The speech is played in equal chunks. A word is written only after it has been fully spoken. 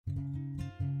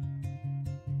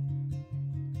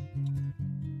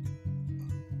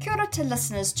Kia ora to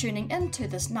listeners tuning in to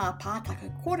this Ngā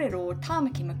Pātaka Kōrero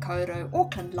Tāmaki Makaurau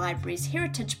Auckland Library's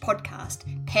Heritage podcast,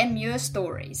 Panmure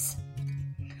Stories.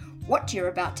 What you're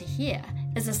about to hear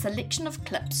is a selection of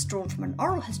clips drawn from an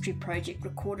oral history project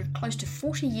recorded close to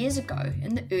 40 years ago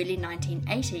in the early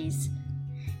 1980s.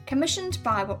 Commissioned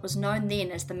by what was known then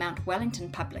as the Mount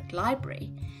Wellington Public Library,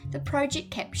 the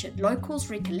project captured locals'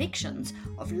 recollections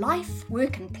of life,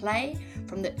 work and play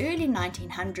from the early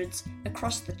 1900s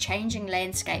across the changing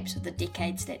landscapes of the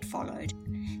decades that followed.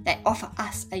 They offer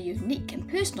us a unique and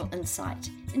personal insight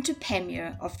into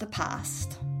Panmure of the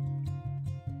past.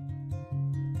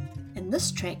 In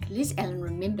this track, Les Allen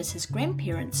remembers his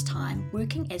grandparents' time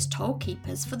working as toll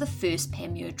keepers for the first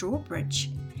Panmure drawbridge,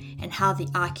 and how the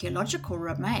archaeological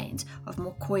remains of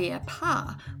Mokoia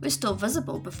Pa were still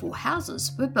visible before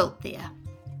houses were built there.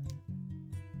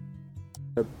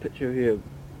 A picture here,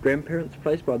 grandparents'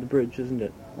 place by the bridge, isn't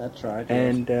it? That's right.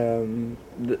 And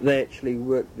they actually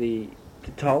work the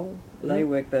toll. They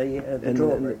work the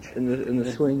drawbridge. In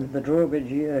the swing. The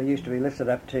drawbridge used to be lifted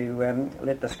up to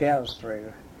let the scows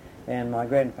through. And my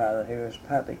grandfather, who was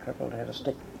partly crippled, had a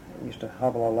stick, used to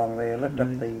hobble along there, lift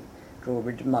up the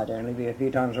drawbridge. It might only be a few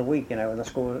times a week, when the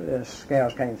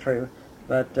scows came through.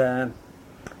 But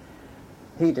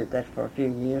he did that for a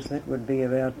few years. That would be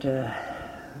about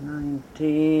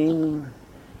 19...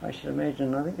 I should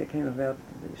imagine, I think they came about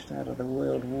the start of the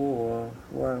World War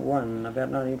One, about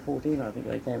 1914, I think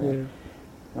they came out.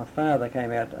 My father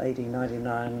came out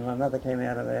 1899, my mother came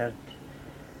out about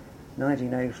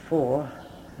 1904,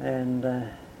 and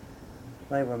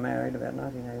they were married about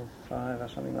 1905 or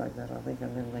something like that, I think,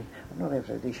 and then I'm not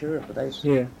absolutely sure of the dates.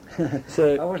 Yeah.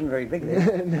 So I wasn't very big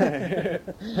there.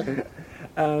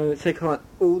 No. So kind of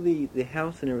all the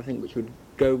house and everything which would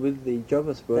go with the job,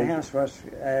 I suppose. The house was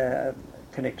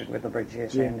connected with the bridge,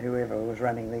 yes, and whoever was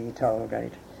running the toll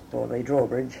gate or the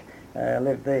drawbridge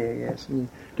lived there, yes.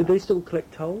 Did they still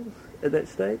collect tolls at that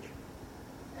stage?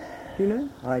 Do you know?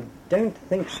 I don't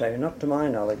think so, not to my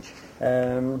knowledge.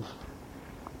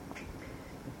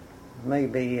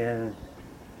 Maybe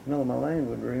Mel Malone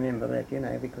would remember that,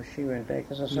 because she went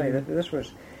back. As I say, that this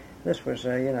was, I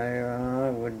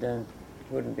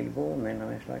wouldn't be born then,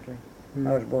 most likely.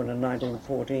 I was born in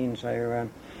 1914, so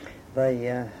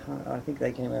I think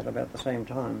they came out about the same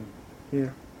time.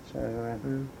 Yeah. So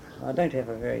I don't have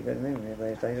a very good memory of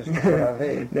those days. That's what I've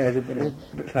heard. No, it's a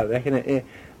bit far back, isn't it?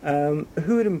 Yeah.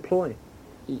 Who would employ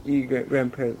you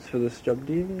grandparents for this job?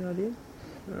 Do you have any idea?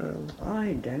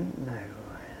 I don't know.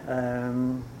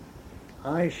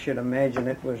 I should imagine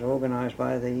it was organised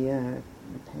by the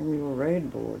Panmure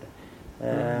Road Board.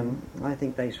 I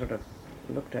think they sort of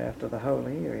looked after the whole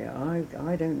area.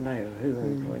 I don't know who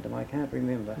employed them. I can't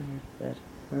remember that.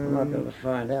 I might be able to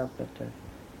find out, but...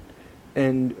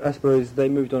 And I suppose they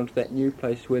moved on to that new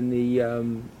place when the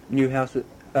new house,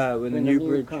 when the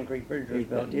new concrete bridge was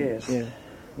built. Yes. Yeah.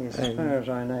 Yes. As far as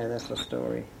I know, that's the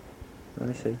story.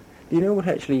 I see. Do you know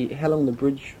how long the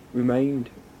bridge remained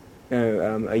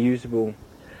a usable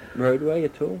roadway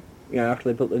at all? After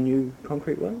they built the new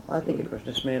concrete one? I think it was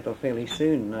dismantled fairly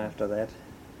soon after that,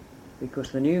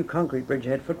 because the new concrete bridge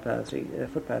had footpath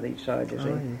each side, you see.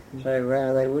 Yeah.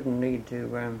 So they wouldn't need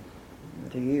to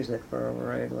use that for a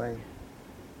roadway.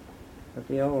 But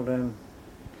the old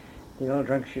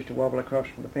drunks used to wobble across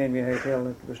from the Panmure Hotel.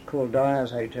 It was called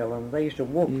Dyer's Hotel, and they used to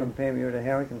walk from Panmure to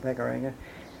Howick and Pakuranga,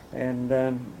 and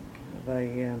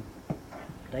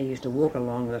they used to walk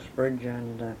along this bridge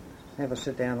and have a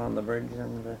sit down on the bridge.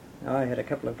 And I had a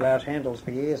couple of glass handles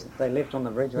for years that they left on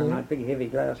the bridge, one big heavy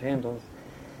glass handles.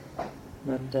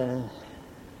 But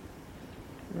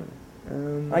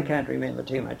I can't remember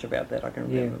too much about that. I can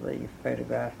remember the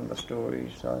photograph and the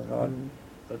stories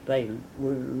that they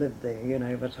lived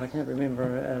there, but I can't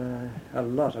remember a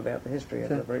lot about the history of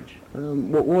the bridge.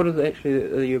 What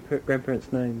are your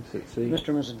grandparents' names? Mr. and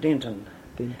Mrs. Denton.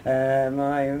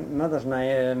 My mother's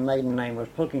maiden name was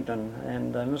Pilkington,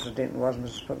 and Mrs. Denton was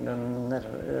Mrs. Pilkington.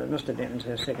 Mr. Denton's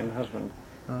her second husband.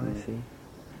 Oh, I see.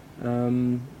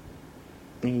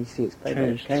 You see, it's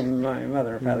changed. My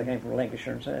mother and father came from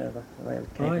Lancashire, and so they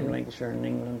came from Lancashire in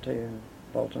England too, and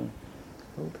Bolton.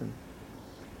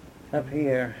 Up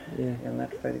here, in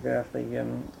that photograph, the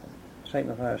St.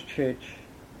 Matthias Church.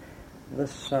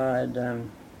 This side,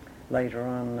 later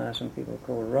on, some people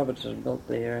called Robertses built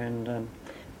there, and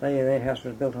their house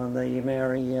was built on the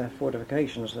Maori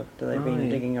fortifications that they've been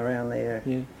digging around there.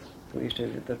 Yeah. We used to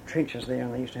the trenches there,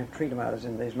 and they used to have tree tomatoes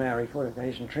in these Maori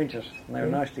fortification trenches, and they were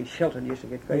nicely sheltered. You used to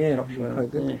get great crops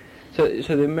with them. Good.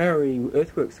 So the Maori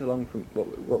earthworks along from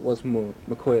what was more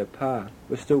Mokoia Pa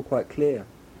were still quite clear.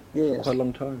 Yes. For quite a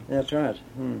long time. That's right.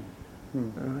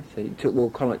 Oh, I see. Kind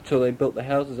of like till they built the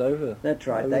houses over. That's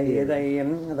right. They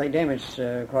damaged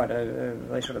they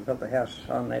sort of built the house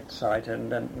on that site,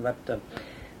 but the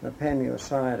Panmure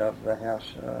side of the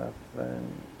house,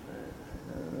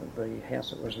 the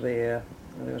house that was there,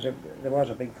 there was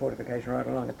a big fortification right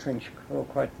along a trench,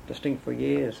 quite distinct for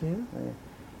years. Yeah.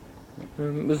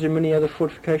 Was there many other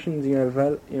fortifications,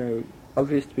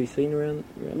 obvious to be seen around?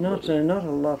 Not a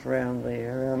lot around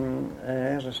there.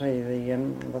 As I say,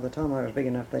 by the time I was big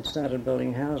enough, they'd started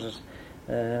building houses,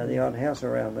 the odd house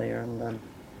around there, and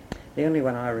the only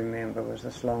one I remember was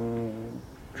this long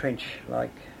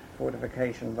trench-like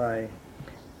fortification by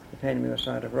the Panmure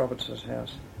side of Roberts's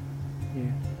house.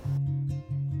 Yeah.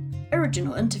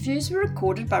 Original interviews were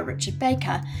recorded by Richard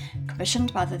Baker,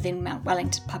 commissioned by the then Mount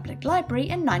Wellington Public Library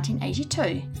in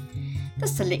 1982. The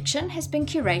selection has been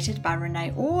curated by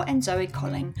Renee Orr and Zoe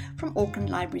Colling from Auckland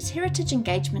Library's Heritage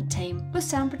Engagement Team with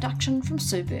sound production from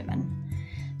Sue Berman.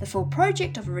 The full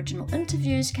project of original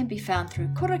interviews can be found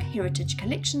through Kura Heritage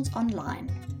Collections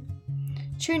online.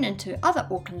 Tune into other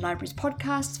Auckland Libraries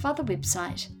podcasts via the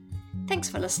website. Thanks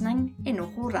for listening. E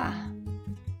noho rā.